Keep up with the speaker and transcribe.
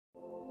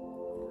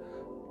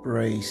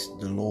Praise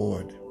the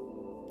Lord.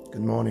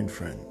 Good morning,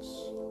 friends.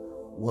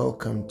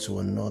 Welcome to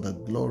another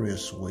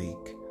glorious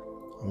week,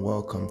 and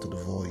welcome to the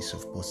Voice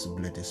of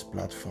Possibilities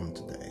platform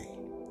today.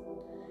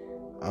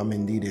 I'm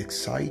indeed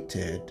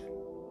excited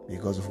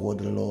because of what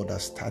the Lord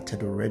has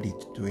started already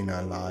to do in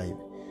our life,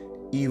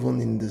 even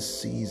in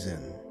this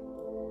season.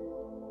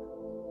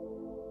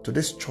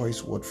 Today's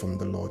choice word from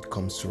the Lord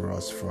comes to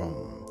us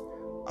from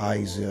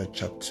Isaiah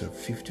chapter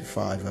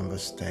 55 and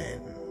verse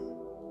 10.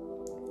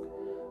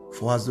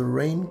 For as the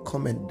rain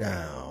cometh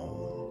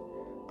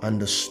down, and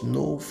the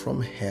snow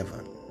from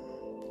heaven,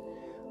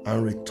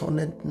 and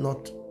returneth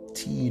not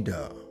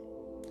thither,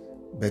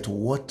 but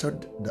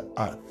watered the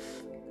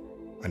earth,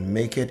 and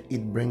maketh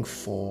it bring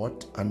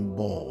forth and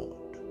bud,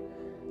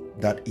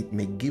 that it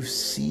may give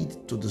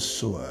seed to the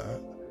sower,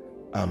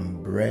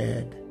 and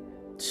bread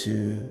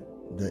to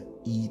the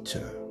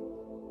eater.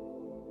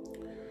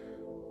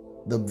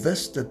 The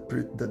verse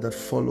that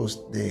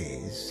follows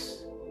this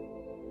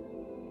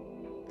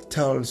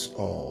tells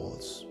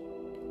us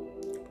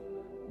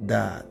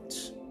that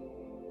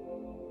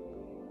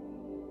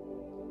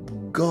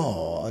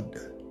God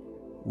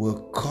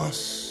will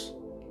cause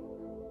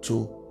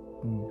to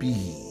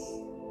be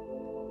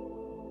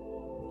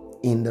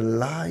in the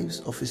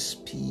lives of His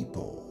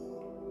people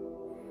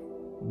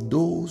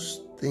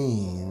those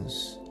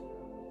things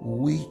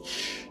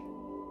which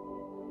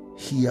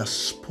He has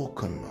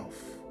spoken of,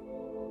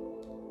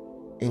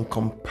 in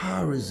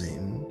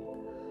comparison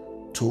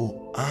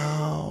to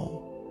how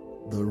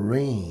the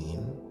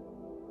rain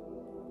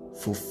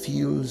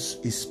fulfills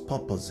its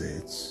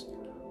purposes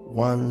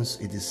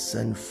once it is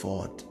sent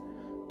forth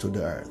to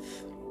the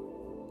earth.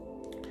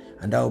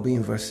 And that will be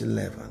in verse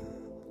 11.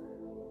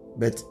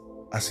 But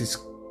as is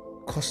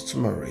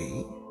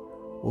customary,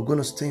 we're going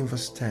to stay in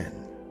verse 10.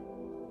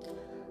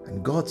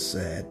 And God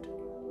said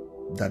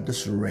that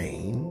this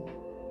rain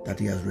that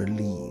He has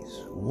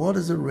released, what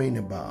is the rain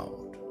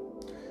about?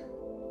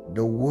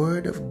 The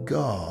word of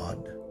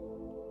God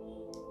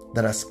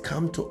that has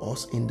come to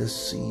us in this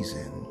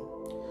season,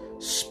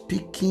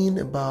 speaking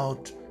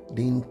about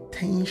the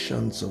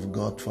intentions of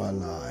God for our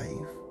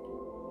life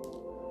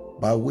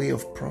by way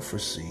of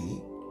prophecy.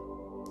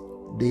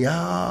 They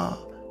are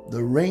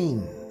the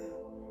rain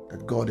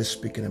that God is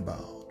speaking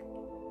about.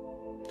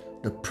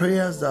 The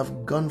prayers that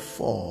have gone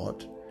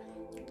forth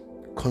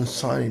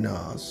concerning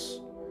us,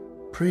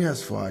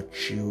 prayers for our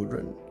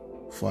children,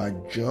 for our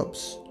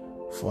jobs,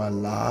 for our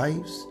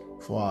lives,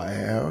 for our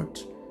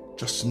health,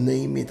 just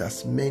name it,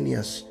 as many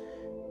as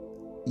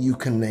you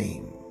can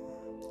name.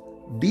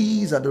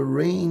 These are the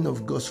rain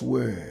of God's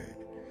word,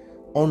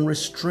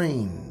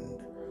 unrestrained,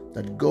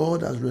 that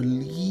God has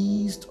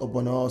released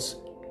upon us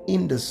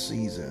in this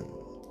season.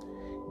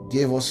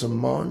 Gave us a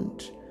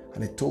month,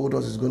 and He told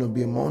us it's going to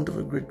be a month of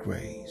a great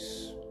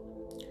grace.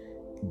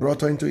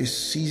 Brought us into a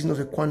season of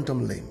a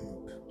quantum leap.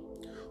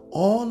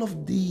 All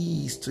of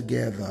these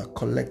together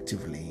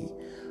collectively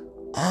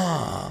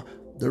are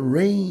the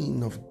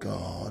rain of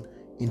God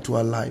into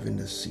our life in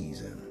this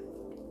season.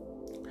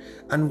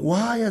 And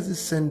why has He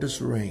sent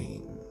this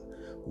rain?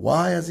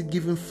 Why has He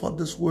given forth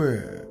this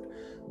word?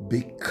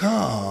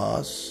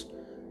 Because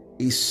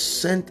He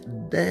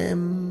sent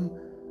them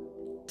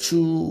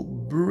to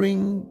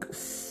bring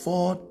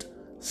forth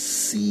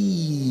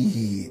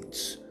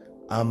seeds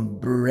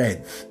and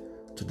bread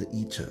to the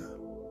eater.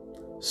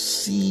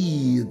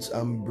 Seeds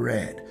and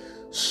bread,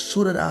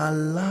 so that our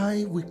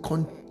life will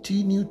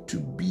continue to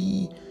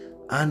be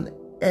an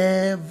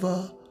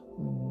ever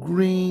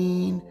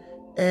green,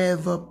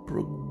 ever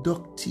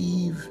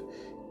productive,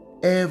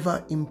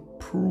 ever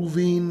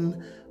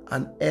improving,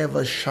 and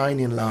ever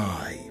shining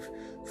life.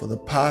 For the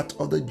path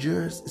of the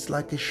just is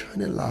like a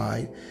shining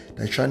light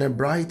that shineth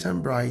brighter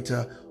and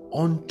brighter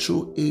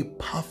unto a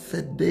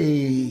perfect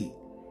day.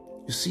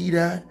 You see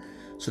that?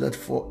 So that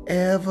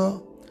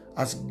forever,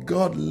 as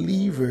God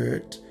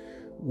liveth,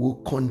 will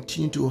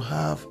continue to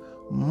have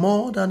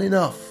more than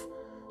enough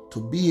to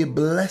be a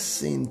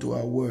blessing to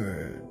our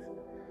world.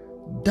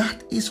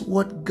 That is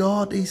what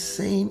God is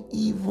saying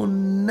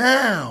even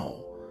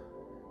now.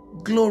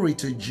 Glory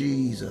to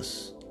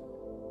Jesus.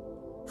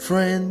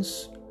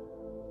 Friends,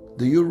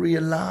 do you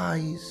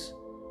realize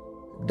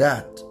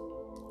that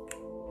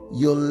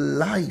your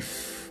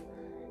life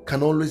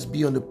can always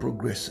be on the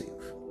progressive?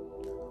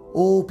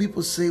 Oh,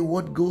 people say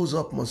what goes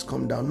up must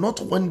come down. Not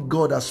when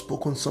God has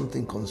spoken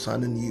something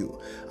concerning you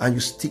and you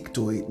stick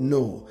to it.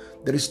 No,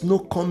 there is no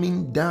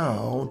coming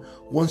down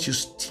once you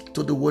stick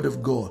to the word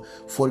of God.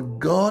 For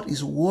God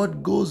is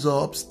what goes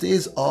up,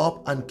 stays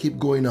up, and keep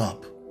going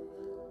up.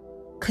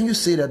 Can you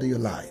say that to your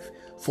life?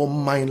 For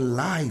my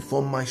life,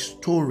 for my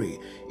story,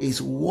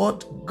 is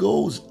what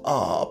goes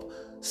up,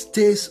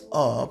 stays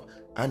up,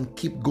 and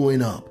keep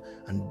going up.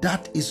 And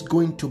that is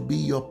going to be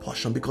your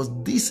portion, because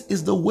this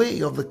is the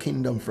way of the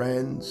kingdom,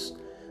 friends.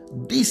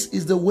 This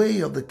is the way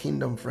of the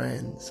kingdom,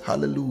 friends.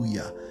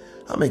 Hallelujah.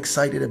 I'm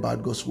excited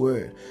about God's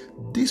word.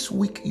 This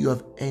week you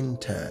have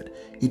entered,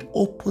 it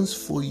opens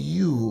for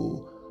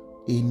you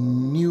a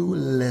new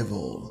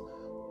level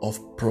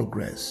of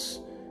progress.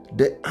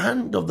 The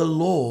hand of the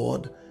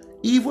Lord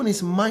Even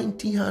his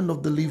mighty hand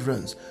of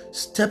deliverance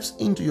steps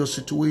into your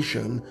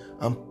situation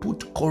and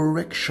put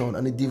correction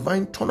and a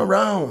divine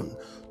turnaround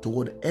to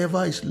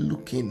whatever is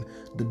looking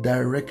the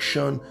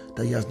direction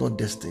that he has not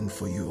destined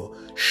for you.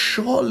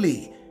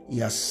 Surely he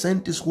has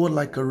sent his word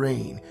like a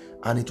rain,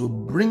 and it will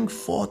bring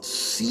forth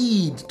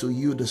seed to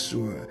you, the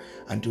sower,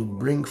 and to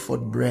bring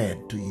forth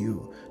bread to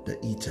you, the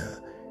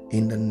eater,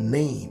 in the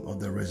name of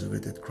the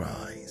resurrected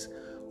Christ.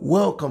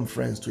 Welcome,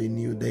 friends, to a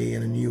new day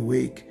and a new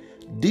week.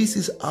 This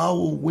is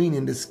our win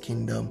in this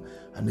kingdom,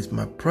 and it's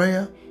my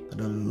prayer that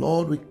the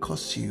Lord will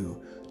cause you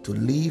to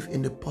live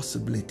in the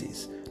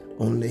possibilities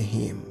only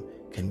Him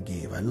can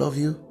give. I love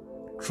you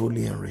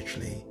truly and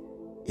richly.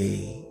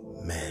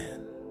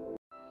 Amen.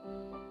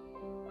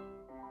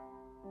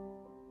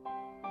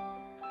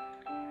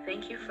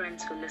 Thank you,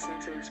 friends, for listening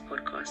to this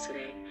podcast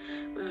today.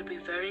 We would be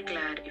very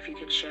glad if you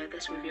could share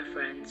this with your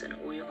friends and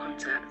all your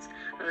contacts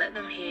and let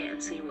them hear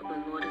and see what the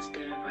Lord is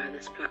doing via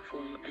this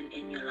platform and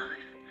in your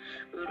life.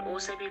 We would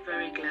also be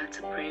very glad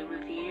to pray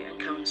with you and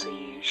counsel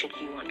you should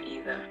you want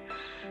either.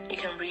 You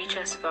can reach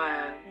us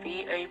via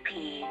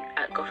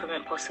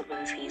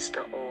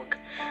vop@governmentpossibilities.org.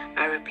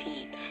 I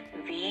repeat,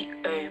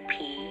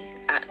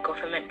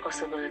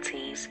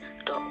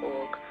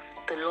 vop@governmentpossibilities.org.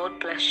 The Lord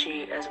bless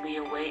you as we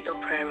await your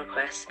prayer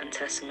requests and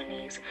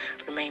testimonies.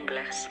 Remain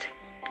blessed.